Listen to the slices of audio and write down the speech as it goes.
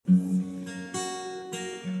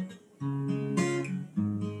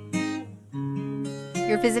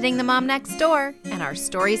You're visiting the Mom Next Door and our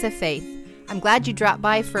stories of faith. I'm glad you dropped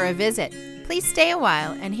by for a visit. Please stay a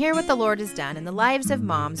while and hear what the Lord has done in the lives of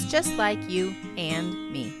moms just like you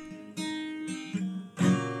and me.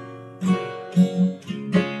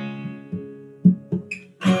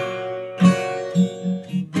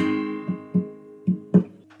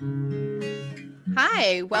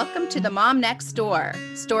 Hi, welcome to the Mom Next Door,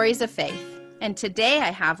 Stories of Faith. And today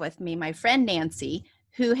I have with me my friend Nancy,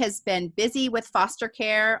 who has been busy with foster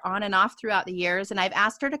care on and off throughout the years. And I've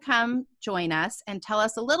asked her to come join us and tell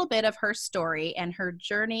us a little bit of her story and her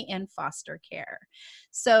journey in foster care.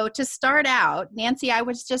 So to start out, Nancy, I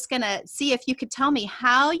was just going to see if you could tell me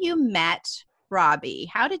how you met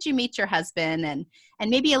Robbie. How did you meet your husband? And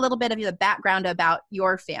maybe a little bit of the background about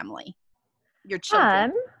your family, your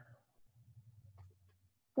children.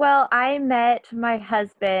 Well, I met my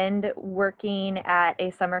husband working at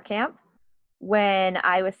a summer camp when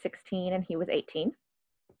I was 16 and he was 18.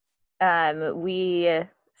 We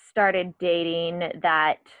started dating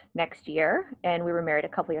that next year, and we were married a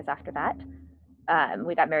couple years after that.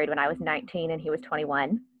 We got married when I was 19 and he was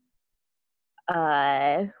 21.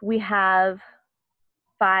 We have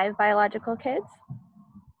 5 biological kids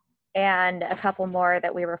and a couple more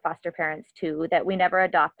that we were foster parents to that we never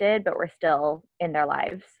adopted, but were still in their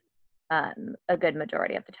lives a good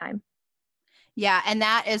majority of the time. Yeah, and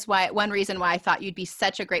that is one reason why I thought you'd be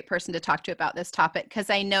such a great person to talk to about this topic, because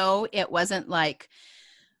I know it wasn't like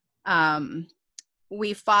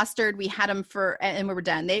we fostered, we had them and we were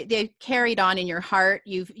done. They carried on in your heart.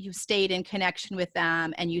 You've stayed in connection with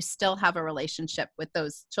them, and you still have a relationship with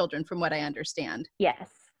those children, from what I understand. Yes.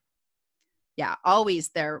 Yeah, always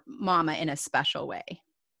their mama in a special way.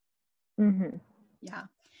 Mm-hmm.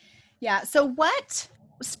 Yeah. So what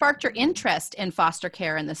sparked your interest in foster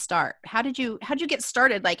care in the start? How'd you get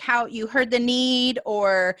started? Like, how you heard the need,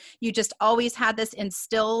 or you just always had this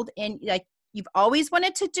instilled in, like, you've always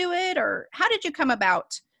wanted to do it, or how did you come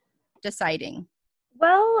about deciding?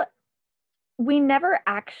 Well, we never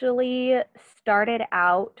actually started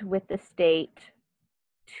out with the state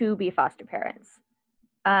to be foster parents.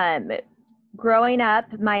 Growing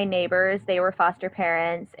up, my neighbors, they were foster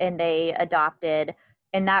parents and they adopted,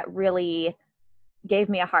 and that really gave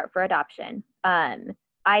me a heart for adoption.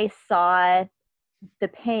 I saw the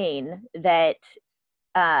pain that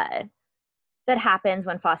happens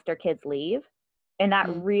when foster kids leave, and that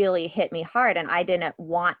really hit me hard, and I didn't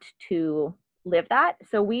want to live that.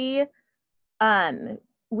 So we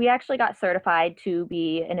actually got certified to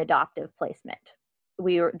be an adoptive placement.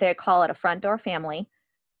 They call it a front door family,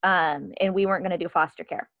 and we weren't going to do foster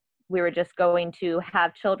care. We were just going to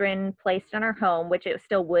have children placed in our home, which it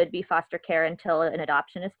still would be foster care until an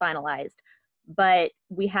adoption is finalized. But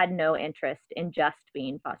we had no interest in just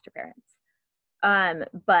being foster parents.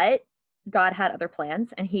 But God had other plans,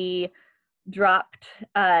 and he dropped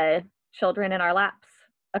children in our laps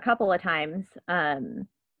a couple of times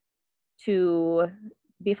to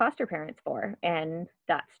be foster parents for. And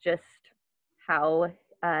that's just how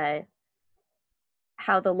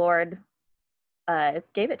the Lord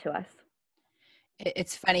gave it to us.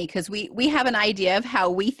 It's funny because we have an idea of how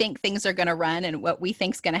we think things are going to run and what we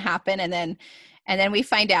think is going to happen, and then we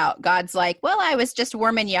find out God's like, well, I was just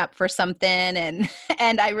warming you up for something, and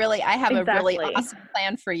I have a really awesome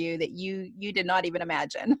plan for you that you did not even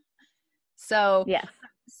imagine. So yes.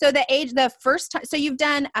 So the first time, so you've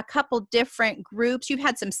done a couple different groups. You've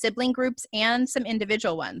had some sibling groups and some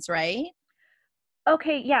individual ones, right?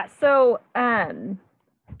 Okay, yeah. So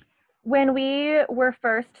when we were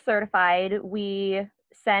first certified, we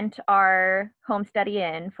sent our home study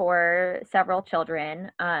in for several children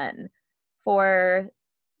for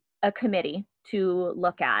a committee to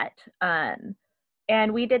look at.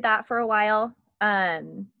 And we did that for a while.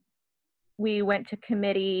 We went to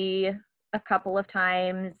committee a couple of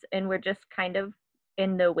times, and we're just kind of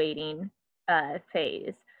in the waiting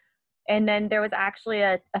phase. And then there was actually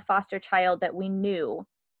a foster child that we knew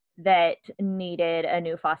that needed a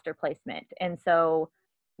new foster placement. And so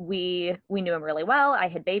we knew him really well. I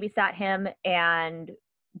had babysat him, and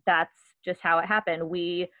that's just how it happened.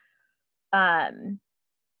 We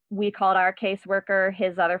called our caseworker,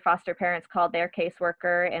 his other foster parents called their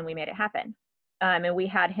caseworker, and we made it happen. And we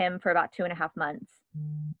had him for about 2.5 months.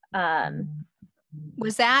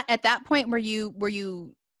 Was that at that point were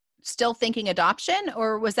you still thinking adoption,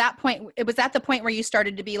 or was that the point where you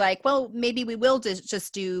started to be like, well, maybe we will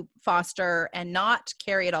just do foster and not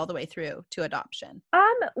carry it all the way through to adoption?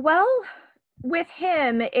 Well, with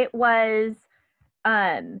him, it was,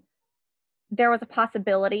 there was a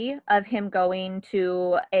possibility of him going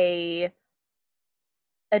to a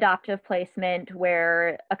adoptive placement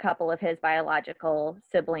where a couple of his biological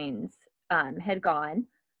siblings had gone,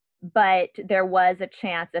 but there was a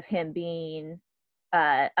chance of him being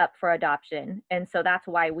up for adoption. And so that's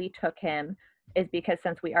why we took him, is because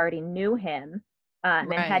since we already knew him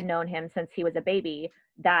and had Right. known him since he was a baby,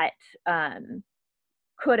 that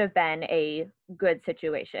could have been a good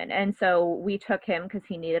situation. And so we took him because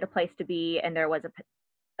he needed a place to be and there was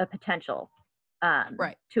a potential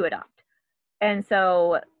Right. to adopt. And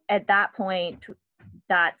so at that point,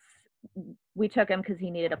 we took him because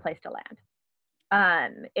he needed a place to land.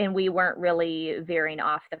 And we weren't really veering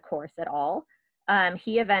off the course at all.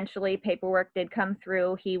 He eventually, paperwork did come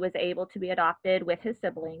through. He was able to be adopted with his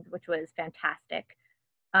siblings, which was fantastic.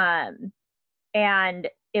 And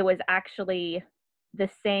it was actually the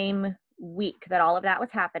same week that all of that was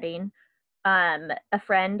happening. A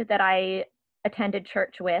friend that I attended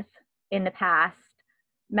church with in the past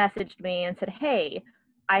messaged me and said, "Hey,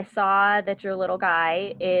 I saw that your little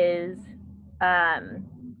guy is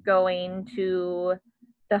going to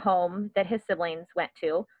the home that his siblings went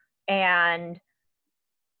to, and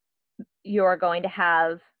you're going to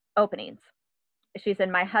have openings." She said,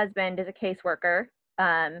 "My husband is a caseworker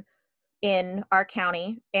in our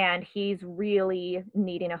county, and he's really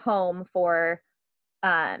needing a home for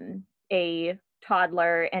a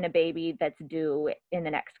toddler and a baby that's due in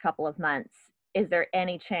the next couple of months. Is there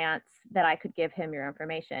any chance that I could give him your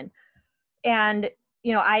information?" And,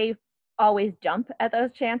 I always jump at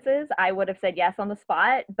those chances. I would have said yes on the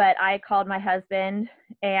spot, but I called my husband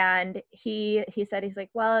and he said, he's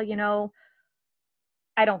like, "Well,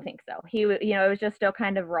 I don't think so." It was just still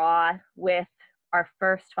kind of raw with our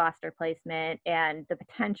first foster placement and the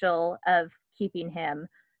potential of keeping him,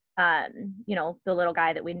 the little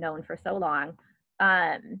guy that we'd known for so long.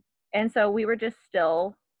 And so we were just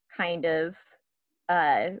still kind of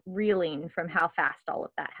reeling from how fast all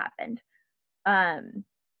of that happened.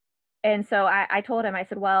 And so I told him, I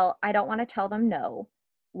said, "Well, I don't want to tell them no.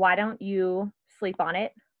 Why don't you sleep on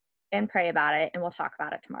it and pray about it, and we'll talk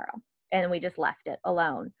about it tomorrow." And we just left it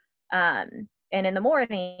alone. And in the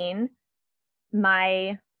morning,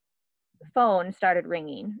 my phone started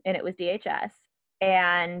ringing, and it was DHS.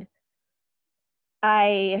 And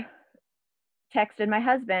I texted my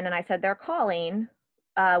husband and I said, "They're calling.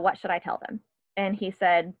 What should I tell them?" And he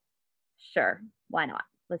said, "Sure, why not?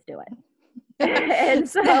 Let's do it." And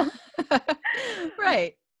so,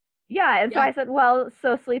 Right. yeah. And so Yeah. I said, "Well,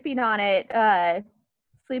 so sleeping on it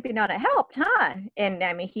helped, huh?" And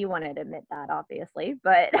I mean, he wanted to admit that, obviously,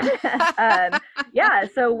 but yeah.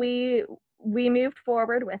 So we moved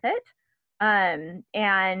forward with it, and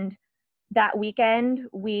that weekend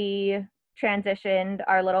we transitioned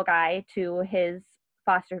our little guy to his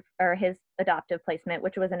his adoptive placement,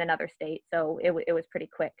 which was in another state, so it was pretty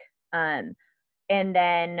quick. And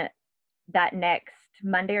then that next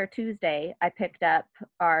Monday or Tuesday, I picked up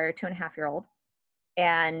our 2.5-year-old,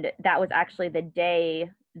 and that was actually the day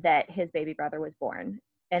that his baby brother was born.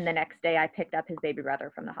 And the next day I picked up his baby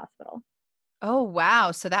brother from the hospital. Oh,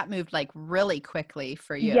 wow. So that moved like really quickly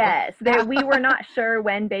for you. Yes, we were not sure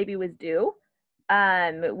when baby was due.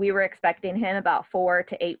 We were expecting him about 4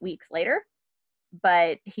 to 8 weeks later,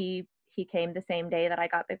 but he came the same day that I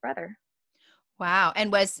got big brother. Wow.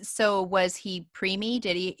 And was he preemie?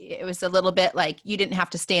 It was a little bit like you didn't have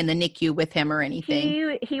to stay in the NICU with him or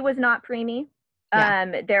anything. He was not preemie.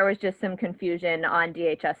 Yeah. There was just some confusion on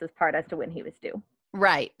DHS's part as to when he was due.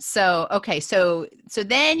 Right. So, okay. So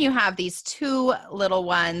then you have these two little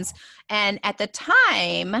ones. And at the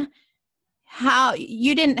time, how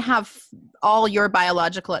you didn't have all your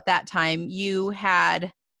biological at that time. You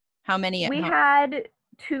had how many at We home? had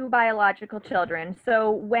 2 biological children.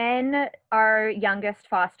 So when our youngest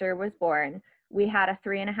foster was born, we had a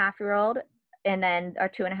 3.5-year-old, and then our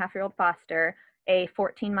 2.5-year-old foster, a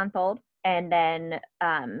 14-month-old, and then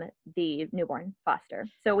the newborn foster.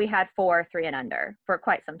 So we had 4 3 and under for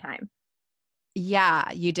quite some time.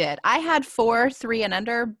 Yeah, you did. I had 4 3 and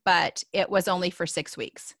under, but it was only for 6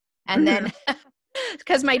 weeks. And then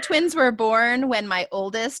because my twins were born when my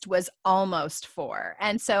oldest was almost 4.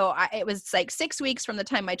 And so it was like 6 weeks from the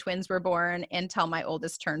time my twins were born until my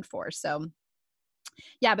oldest turned 4. So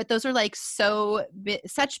yeah, but those are like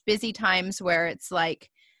such busy times where it's like,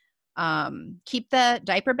 keep the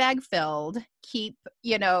diaper bag filled, keep,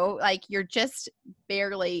 like you're just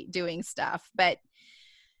barely doing stuff. But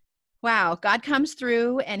wow, God comes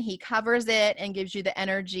through and he covers it and gives you the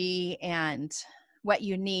energy and what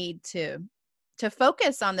you need to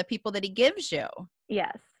focus on the people that he gives you.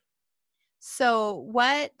 Yes. So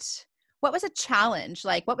what was a challenge?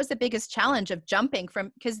 Like what was the biggest challenge of jumping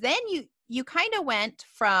from, because then you kind of went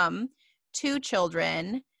from 2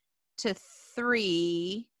 children to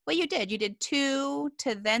 3. Well, you did 2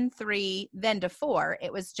 to then 3, then to 4.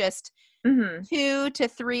 It was just 2 to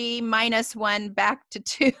 3 minus 1 back to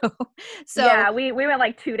 2. So yeah, we went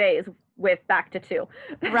like 2 days with back to 2.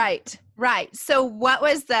 Right. So what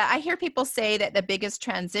was I hear people say that the biggest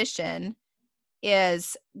transition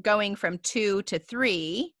is going from 2 to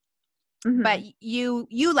 3, but you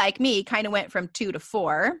like me kind of went from 2 to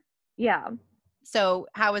 4. Yeah. So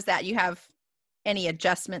how was that? You have any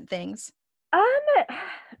adjustment things?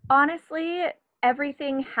 Honestly,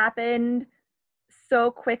 everything happened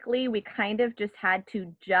so quickly. We kind of just had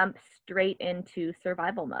to jump straight into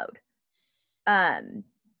survival mode.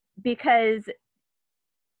 Because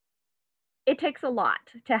it takes a lot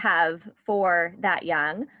to have 4 that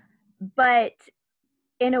young, but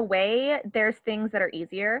in a way, there's things that are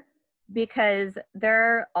easier because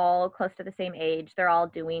they're all close to the same age. They're all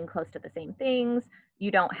doing close to the same things.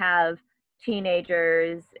 You don't have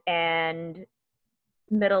teenagers and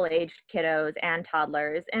middle-aged kiddos and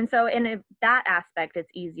toddlers. And so in that aspect,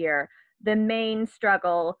 it's easier. The main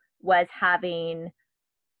struggle was having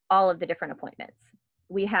all of the different appointments.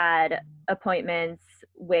 We had appointments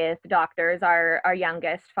with doctors. Our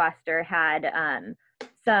youngest, Foster, had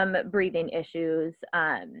some breathing issues,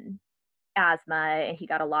 asthma, and he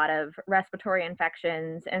got a lot of respiratory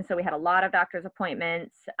infections. And so we had a lot of doctor's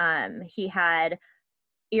appointments. He had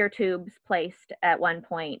ear tubes placed at one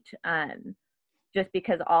point, just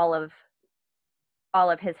because all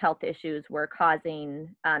of his health issues were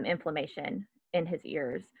causing inflammation in his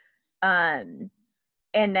ears. And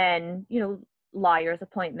then, lawyers'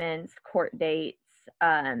 appointments, court dates,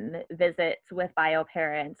 visits with bio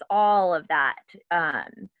parents, all of that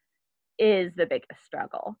is the biggest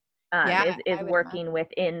struggle. Is working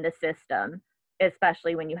within the system,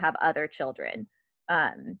 especially when you have other children.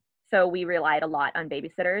 So we relied a lot on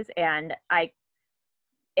babysitters, and I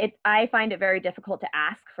find it very difficult to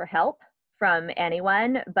ask for help from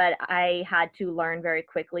anyone, but I had to learn very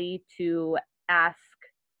quickly to ask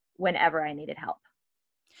whenever I needed help.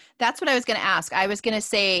 That's what I was going to ask. I was going to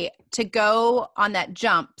say, to go on that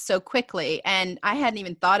jump so quickly, and I hadn't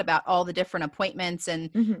even thought about all the different appointments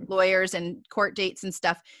and lawyers and court dates and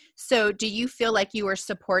stuff. So do you feel like you were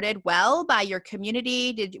supported well by your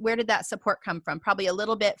community? Where did that support come from? Probably a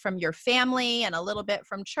little bit from your family and a little bit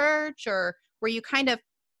from church, or were you kind of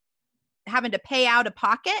having to pay out of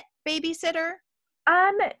pocket babysitter?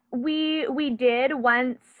 We did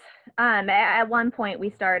once. At one point, we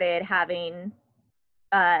started having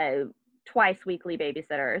twice weekly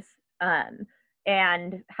babysitters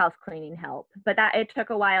and house cleaning help, but it took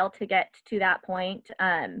a while to get to that point.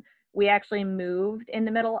 We actually moved in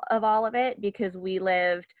the middle of all of it because we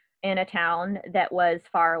lived in a town that was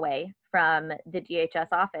far away from the DHS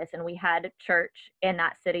office, and we had church in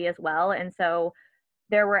that city as well. And so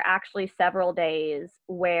there were actually several days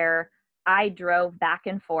where I drove back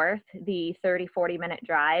and forth the 30-40 minute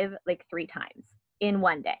drive like 3 times in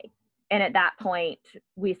one day. And at that point,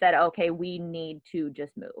 we said, okay, we need to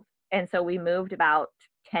just move. And so we moved about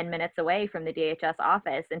 10 minutes away from the DHS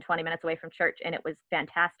office and 20 minutes away from church, and it was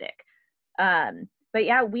fantastic. But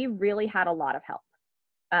yeah, we really had a lot of help.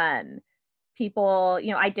 People,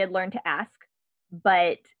 I did learn to ask,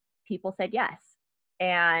 but people said yes.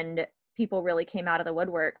 And people really came out of the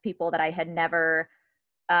woodwork, people that I had never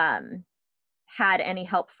had any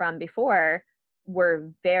help from before were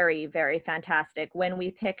very, very fantastic. When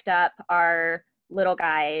we picked up our little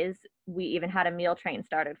guys, we even had a meal train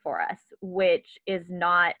started for us, which is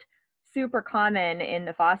not super common in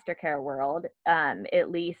the foster care world, at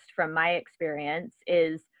least from my experience,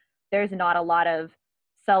 is there's not a lot of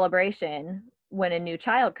celebration when a new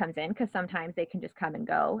child comes in, because sometimes they can just come and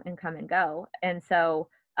go and come and go. And so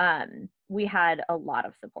we had a lot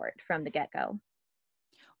of support from the get-go.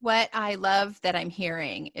 What I love that I'm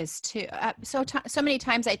hearing is so many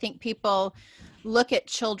times I think people look at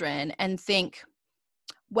children and think,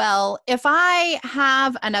 well, if I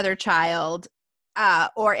have another child,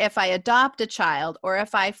 or if I adopt a child, or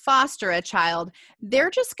if I foster a child, they're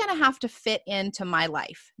just going to have to fit into my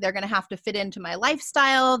life. They're going to have to fit into my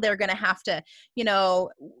lifestyle. They're going to have to,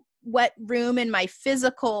 what room in my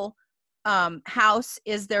physical house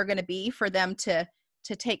is there going to be for them to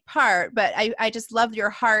take part. But I just love your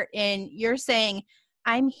heart in you're saying,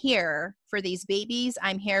 I'm here for these babies.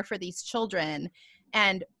 I'm here for these children.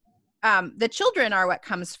 And the children are what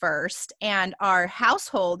comes first, and our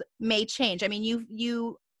household may change. I mean,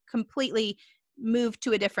 you completely moved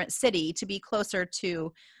to a different city to be closer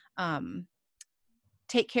to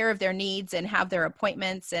take care of their needs and have their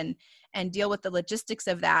appointments and deal with the logistics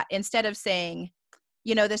of that, instead of saying,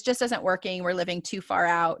 this just isn't working. We're living too far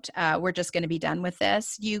out. We're just going to be done with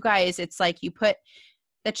this. You guys, it's like you put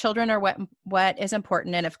the children are what is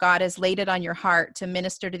important. And if God has laid it on your heart to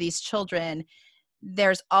minister to these children,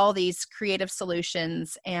 there's all these creative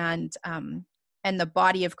solutions and the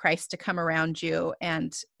body of Christ to come around you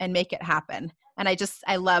and make it happen. And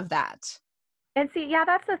I love that. And see, yeah,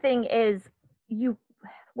 that's the thing is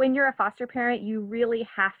when you're a foster parent, you really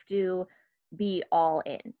have to be all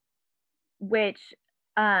in, which,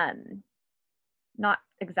 not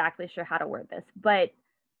exactly sure how to word this, but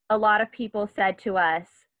a lot of people said to us,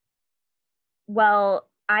 well,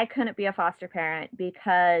 I couldn't be a foster parent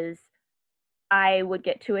because I would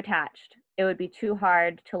get too attached. It would be too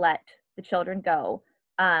hard to let the children go.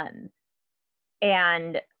 And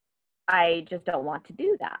I just don't want to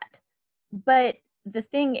do that. But the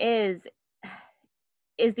thing is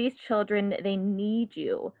these children, they need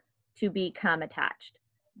you to become attached.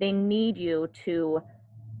 They need you to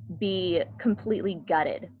be completely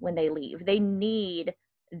gutted when they leave. They need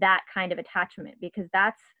that kind of attachment because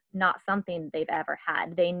that's not something they've ever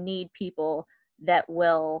had. They need people that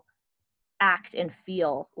will act and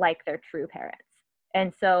feel like they're true parents.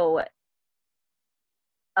 And so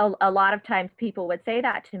a lot of times people would say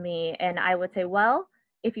that to me, and I would say, well,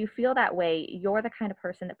 if you feel that way, you're the kind of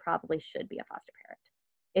person that probably should be a foster parent.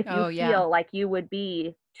 If you feel like you would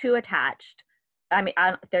be too attached, I mean,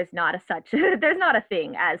 there's not a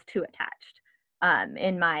thing as too attached,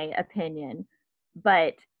 in my opinion.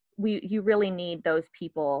 But you really need those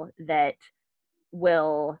people that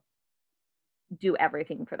will do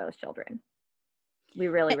everything for those children. We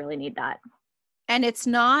really, really need that. And it's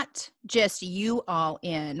not just you all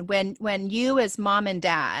in. When you as mom and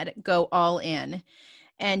dad go all in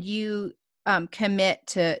and you commit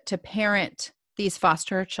to parent these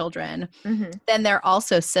foster children, Mm-hmm. then they're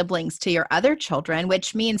also siblings to your other children,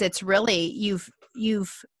 which means it's really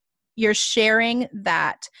you're sharing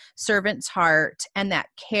that servant's heart and that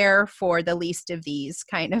care for the least of these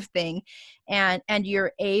kind of thing. And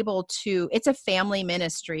you're able to, it's a family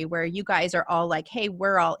ministry where you guys are all like, hey,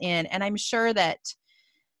 we're all in. And I'm sure that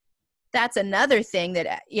that's another thing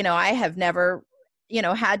that, I have never,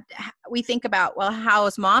 had, we think about, well, how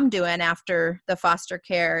is mom doing after the foster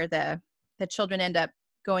care, the children end up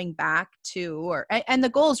going back to, and the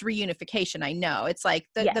goal is reunification. I know it's like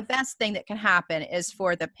the best thing that can happen is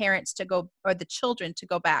for the parents to go, or the children to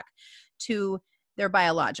go back to their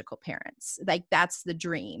biological parents. Like that's the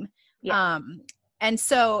dream. Yes. And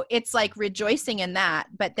so it's like rejoicing in that,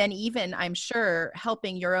 but then even I'm sure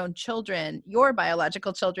helping your own children, your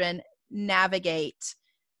biological children navigate,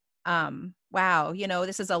 wow,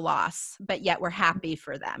 this is a loss, but yet we're happy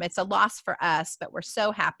for them. It's a loss for us, but we're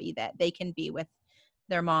so happy that they can be with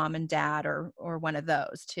their mom and dad or one of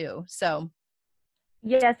those too. So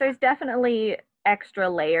yes, there's definitely extra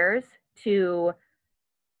layers to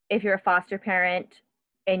if you're a foster parent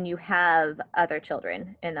and you have other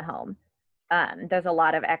children in the home. There's a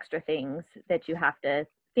lot of extra things that you have to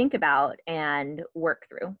think about and work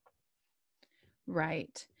through.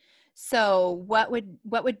 Right. So what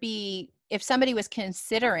would be, if somebody was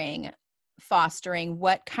considering fostering,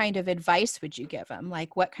 what kind of advice would you give them?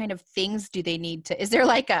 Like what kind of things do they need to, is there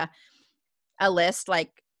like a list,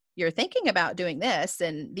 like you're thinking about doing this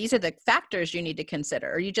and these are the factors you need to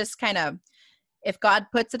consider? Or you just kind of, if God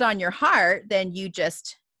puts it on your heart, then you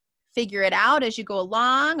just figure it out as you go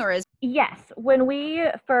along? Or Yes. When we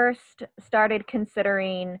first started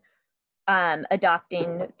considering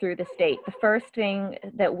adopting through the state, the first thing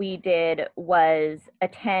that we did was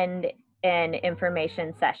attend an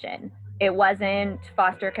information session. It wasn't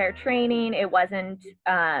foster care training. It wasn't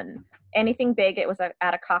anything big. It was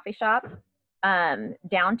at a coffee shop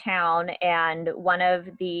downtown, and one of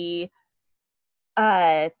the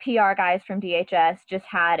PR guys from DHS just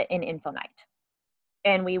had an info night.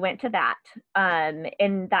 And we went to that.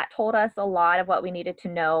 And that told us a lot of what we needed to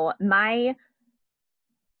know.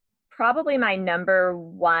 Probably my number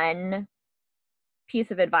one piece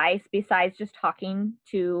of advice, besides just talking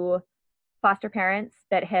to foster parents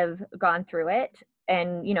that have gone through it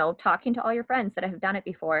and, talking to all your friends that have done it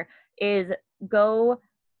before, is go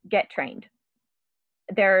get trained.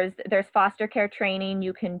 There's foster care training.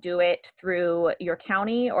 You can do it through your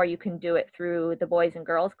county or you can do it through the Boys and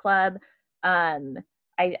Girls Club.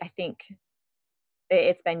 I think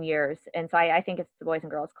it's been years. And so I think it's the Boys and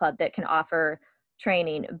Girls Club that can offer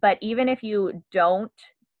training. But even if you don't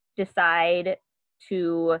decide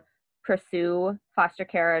to pursue foster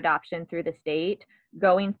care or adoption through the state,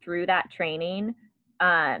 going through that training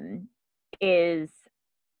is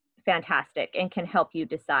fantastic and can help you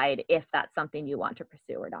decide if that's something you want to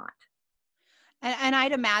pursue or not. And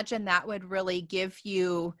I'd imagine that would really give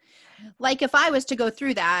you, like if I was to go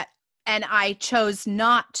through that and I chose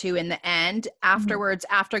not to in the end, afterwards,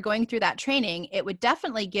 after going through that training, it would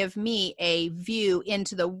definitely give me a view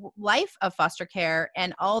into the life of foster care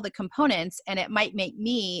and all the components. And it might make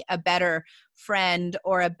me a better friend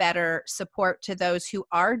or a better support to those who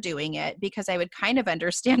are doing it, because I would kind of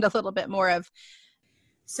understand a little bit more of.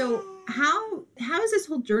 So how has this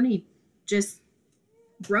whole journey just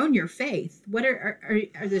grown your faith? What are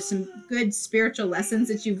there some good spiritual lessons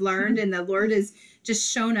that you've learned and the Lord has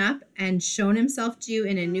just shown up and shown himself to you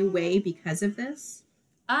in a new way because of this?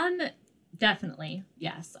 Definitely.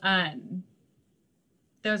 Yes.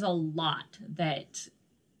 There's a lot that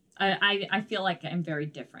I feel like I'm very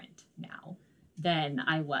different now than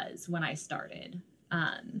I was when I started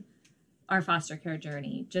our foster care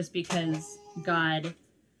journey, just because God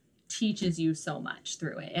teaches you so much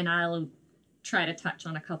through it. And I'll try to touch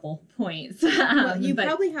on a couple points. Well, you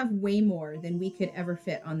probably have way more than we could ever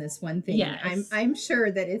fit on this one thing. Yes. I'm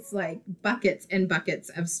sure that it's like buckets and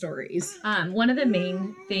buckets of stories. One of the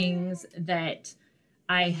main things that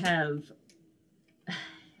I have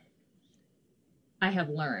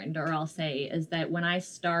learned, or I'll say, is that when I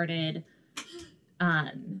started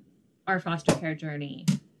our foster care journey,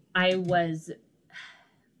 I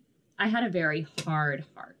had a very hard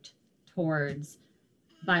heart towards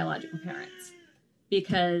biological parents,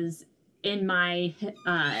 because in my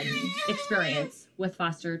experience with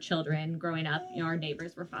foster children growing up, our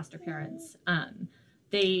neighbors were foster parents.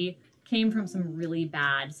 They came from some really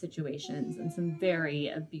bad situations and some very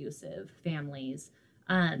abusive families.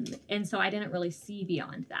 And so I didn't really see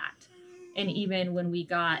beyond that. And even when we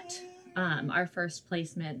got our first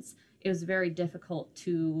placements, it was very difficult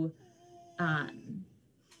to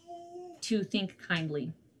think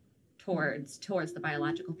kindly towards the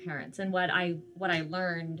biological parents. And what I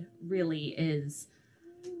learned really is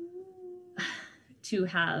to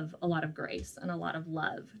have a lot of grace and a lot of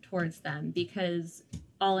love towards them, because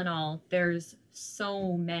all in all, there's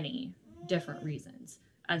so many different reasons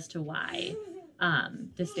as to why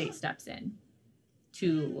the state steps in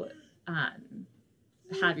to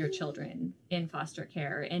have your children in foster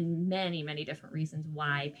care, and many, many different reasons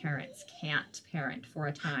why parents can't parent for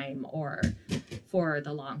a time or for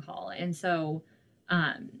the long haul. And so,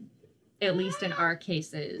 at least in our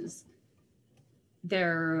cases,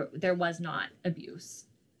 there was not abuse.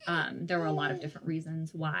 There were a lot of different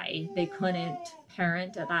reasons why they couldn't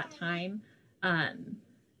parent at that time.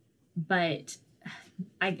 But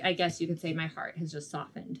I guess you could say my heart has just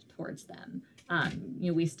softened towards them.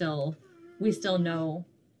 We still know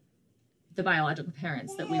the biological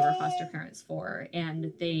parents that we were foster parents for,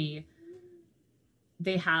 and they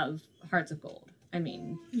have hearts of gold. I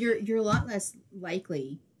mean, you're a lot less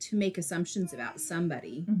likely to make assumptions about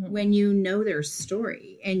somebody when you know their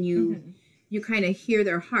story and you kind of hear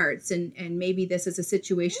their hearts, and maybe this is a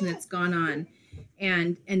situation that's gone on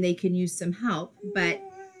and they can use some help. But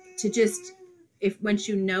to just, once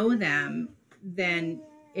you know them, then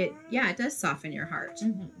it does soften your heart.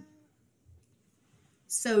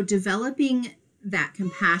 So developing that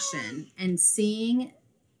compassion and seeing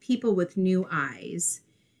people with new eyes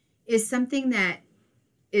is something that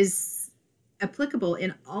is applicable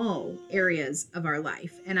in all areas of our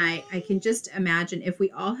life. And I can just imagine if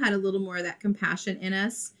we all had a little more of that compassion in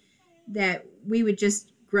us, that we would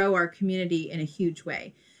just grow our community in a huge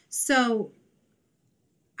way. So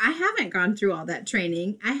I haven't gone through all that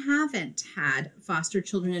training. I haven't had foster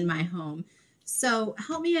children in my home. So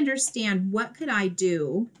help me understand, what could I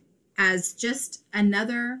do as just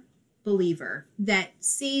another believer that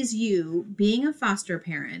sees you being a foster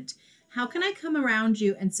parent? How can I come around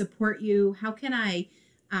you and support you? How can I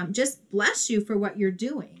just bless you for what you're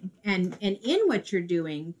doing and in what you're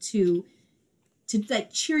doing to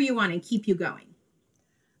like cheer you on and keep you going?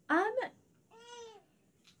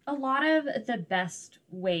 A lot of the best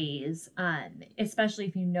ways, especially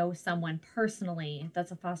if you know someone personally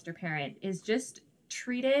that's a foster parent, is just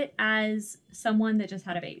treat it as someone that just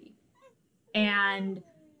had a baby, and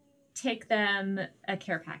take them a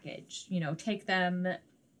care package. Take them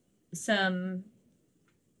some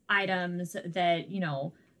items that,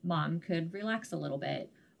 mom could relax a little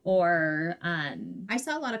bit. Or I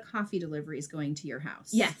saw a lot of coffee deliveries going to your house.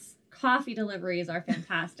 Yes. Coffee deliveries are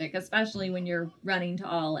fantastic, especially when you're running to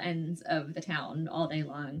all ends of the town all day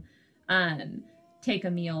long. Take a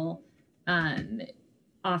meal,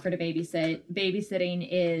 offer to babysit. Babysitting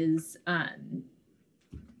is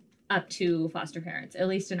up to foster parents. At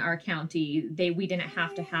least in our county, we didn't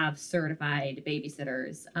have to have certified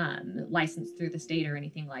babysitters licensed through the state or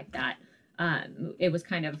anything like that. It was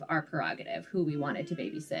kind of our prerogative who we wanted to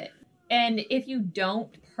babysit. And if you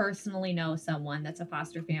don't personally know someone that's a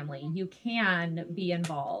foster family, you can be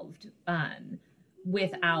involved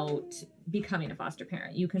without becoming a foster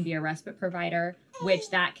parent. You can be a respite provider,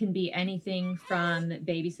 which that can be anything from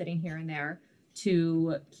babysitting here and there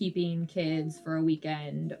to keeping kids for a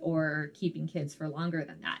weekend or keeping kids for longer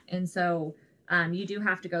than that. And so you do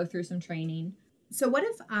have to go through some training. So what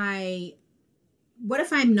if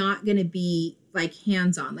I'm not going to be like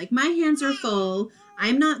hands-on? Like my hands are full.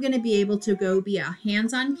 I'm not going to be able to go be a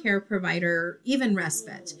hands-on care provider, even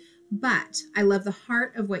respite. But I love the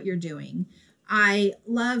heart of what you're doing. I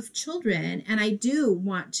love children and I do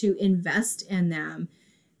want to invest in them.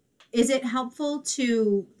 Is it helpful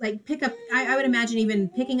to like pick up, I would imagine even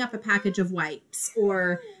picking up a package of wipes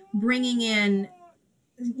or bringing in,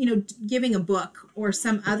 giving a book or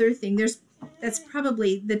some other thing? That's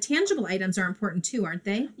probably, the tangible items are important too, aren't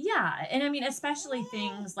they? Yeah. And I mean, especially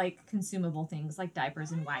things like consumable things like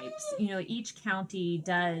diapers and wipes. Each county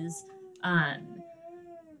does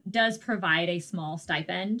provide a small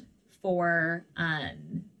stipend for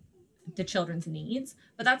the children's needs,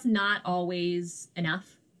 but that's not always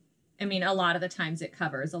enough. I mean, a lot of the times it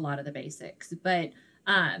covers a lot of the basics, but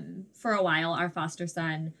for a while, our foster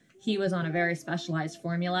son, he was on a very specialized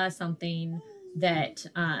formula, something that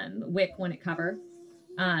WIC wouldn't cover.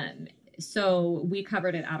 So we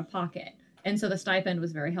covered it out of pocket. And so the stipend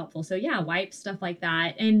was very helpful. So yeah, wipes, stuff like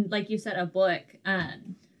that. And like you said, a book,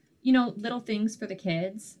 little things for the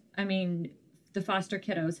kids. I mean, the foster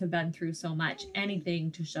kiddos have been through so much. Anything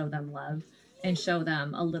to show them love and show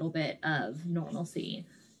them a little bit of normalcy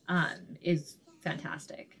is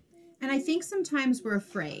fantastic. And I think sometimes we're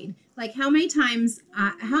afraid. Like how many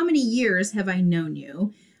years have I known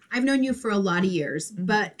you? I've known you for a lot of years,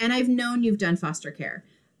 and I've known you've done foster care.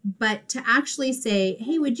 But to actually say,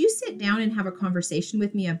 hey, would you sit down and have a conversation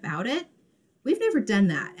with me about it? We've never done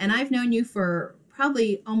that. And I've known you for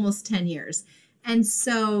probably almost 10 years. And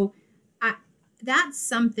so that's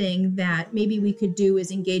something that maybe we could do,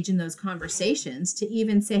 is engage in those conversations to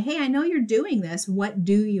even say, hey, I know you're doing this. What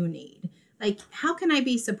do you need? Like, how can I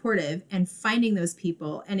be supportive and finding those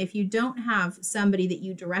people? And if you don't have somebody that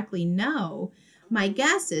you directly know, my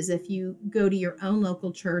guess is if you go to your own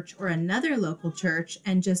local church or another local church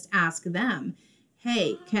and just ask them,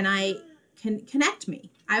 hey, can connect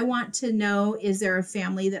me? I want to know, is there a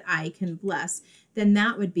family that I can bless? Then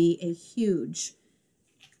that would be a huge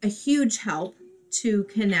help to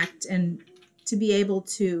connect and to be able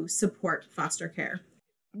to support foster care.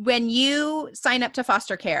 When you sign up to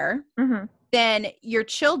foster care, then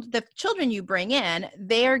the children you bring in,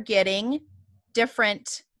 they're getting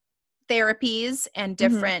different therapies and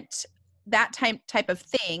different that type of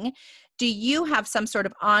thing. Do you have some sort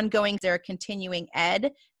of ongoing, there continuing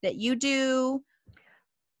ed that you do?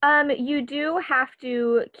 You do have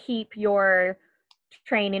to keep your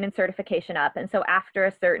training and certification up. And so after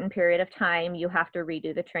a certain period of time, you have to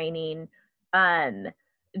redo the training.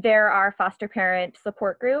 There are foster parent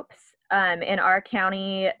support groups. In our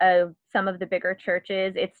county, some of the bigger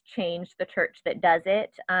churches, it's changed the church that does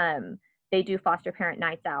it. They do foster parent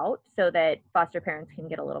nights out so that foster parents can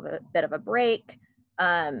get a little bit of a break.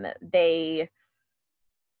 They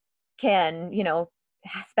can,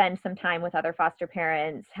 spend some time with other foster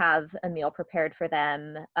parents, have a meal prepared for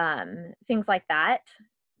them, things like that.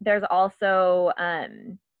 There's also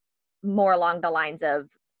more along the lines of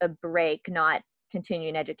a break, not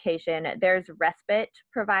continuing education. There's respite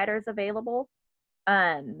providers available.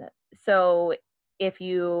 So if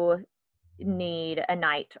you need a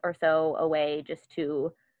night or so away just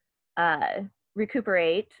to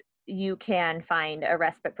recuperate, you can find a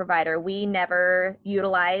respite provider. We never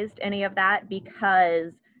utilized any of that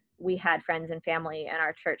because we had friends and family and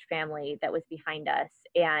our church family that was behind us.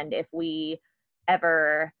 And if we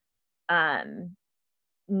ever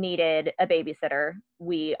needed a babysitter,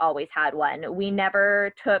 we always had one. We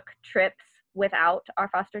never took trips without our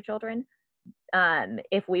foster children.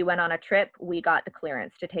 If we went on a trip, we got the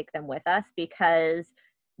clearance to take them with us because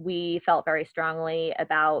we felt very strongly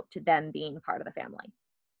about them being part of the family.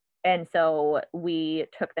 And so we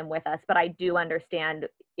took them with us. But I do understand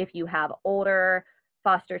if you have older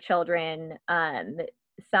foster children,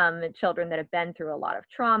 some children that have been through a lot of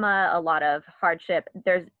trauma, a lot of hardship,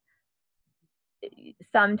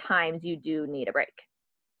 sometimes you do need a break.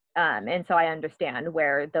 And so I understand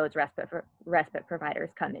where those respite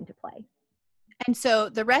providers come into play. And so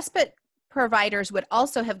the respite providers would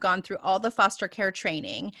also have gone through all the foster care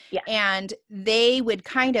training. Yeah. And they would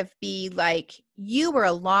kind of be like, you were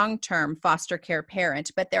a long-term foster care parent,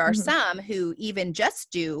 but there are some who even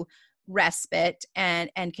just do respite and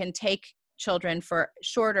can take children for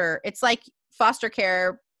shorter. It's like foster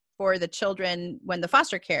care for the children when the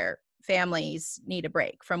foster care families need a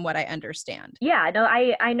break, from what I understand. Yeah, no,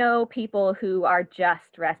 I know people who are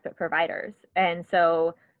just respite providers. And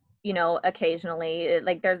so, occasionally,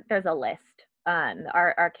 like there's a list.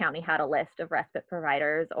 Our county had a list of respite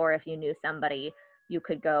providers, or if you knew somebody, you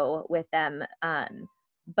could go with them.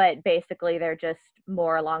 But basically, they're just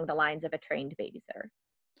more along the lines of a trained babysitter.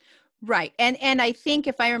 Right. And I think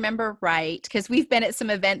if I remember right, because we've been at some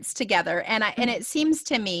events together, and it seems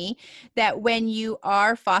to me that when you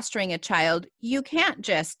are fostering a child, you can't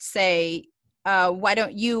just say, why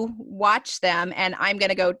don't you watch them and I'm going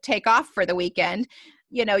to go take off for the weekend.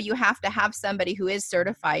 You have to have somebody who is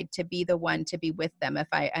certified to be the one to be with them, if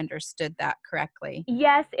I understood that correctly.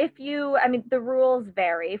 Yes, the rules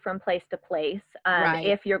vary from place to place. Right.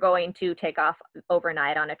 If you're going to take off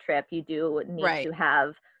overnight on a trip, you do need to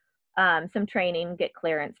have some training, get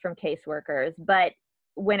clearance from caseworkers. But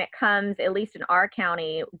when it comes, at least in our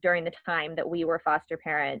county, during the time that we were foster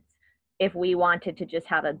parents, if we wanted to just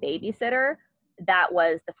have a babysitter, that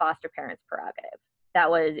was the foster parents' prerogative.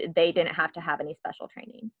 They didn't have to have any special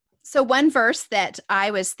training. So one verse that I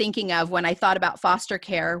was thinking of when I thought about foster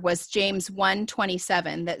care was James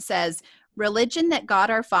 1:27 that says, "Religion that God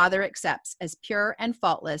our Father accepts as pure and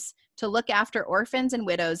faultless, to look after orphans and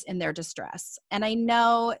widows in their distress." And I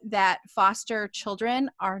know that foster children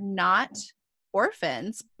are not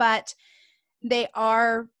orphans, but they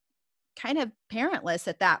are kind of parentless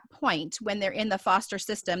at that point. When they're in the foster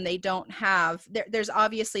system, they don't have, there's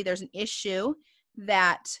an issue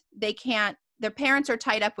that their parents are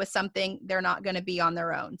tied up with something, they're not going to be on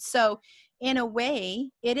their own. So in a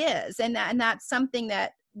way it is, and that's something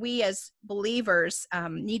that we as believers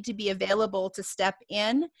need to be available to step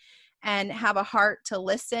in and have a heart to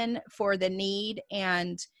listen for the need.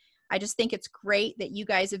 And I just think it's great that you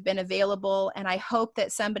guys have been available, and I hope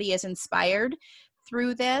that somebody is inspired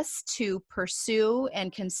through this to pursue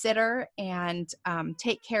and consider and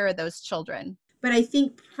take care of those children. But I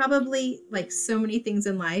think probably, like so many things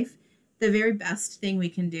in life, the very best thing we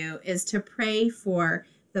can do is to pray for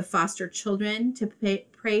the foster children, to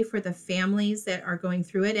pray for the families that are going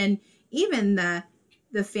through it, and even the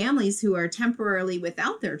families who are temporarily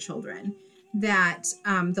without their children, that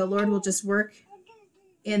the Lord will just work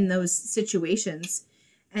in those situations.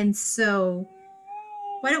 And so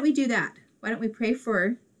why don't we do that? Why don't we pray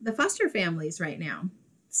for the foster families right now?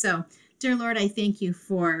 So, dear Lord, I thank you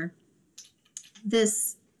for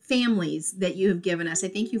this families that you have given us. I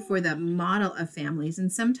thank you for the model of families.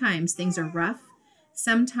 And sometimes things are rough.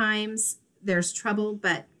 Sometimes there's trouble,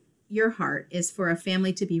 but your heart is for a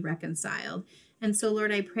family to be reconciled. And so,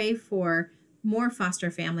 Lord, I pray for more foster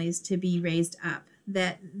families to be raised up,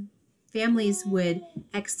 that families would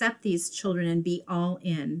accept these children and be all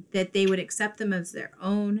in, that they would accept them as their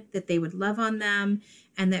own, that they would love on them,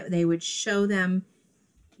 and that they would show them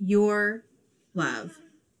your love.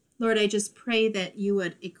 Lord, I just pray that you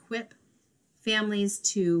would equip families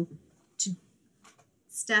to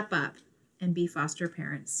step up and be foster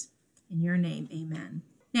parents. In your name, amen.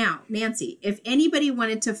 Now, Nancy, if anybody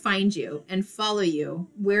wanted to find you and follow you,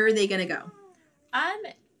 where are they going to go?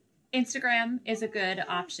 Instagram is a good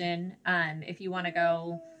option. If you want to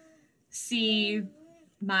go see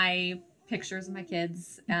my pictures of my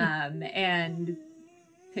kids and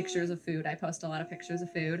pictures of food. I post a lot of pictures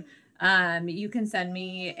of food. You can send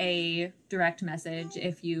me a direct message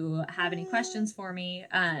if you have any questions for me.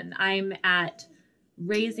 I'm at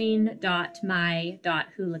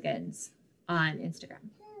raising.my.hooligans on Instagram.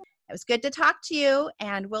 It was good to talk to you,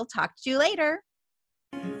 and we'll talk to you later.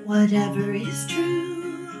 Whatever is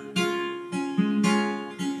true,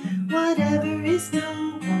 whatever is known.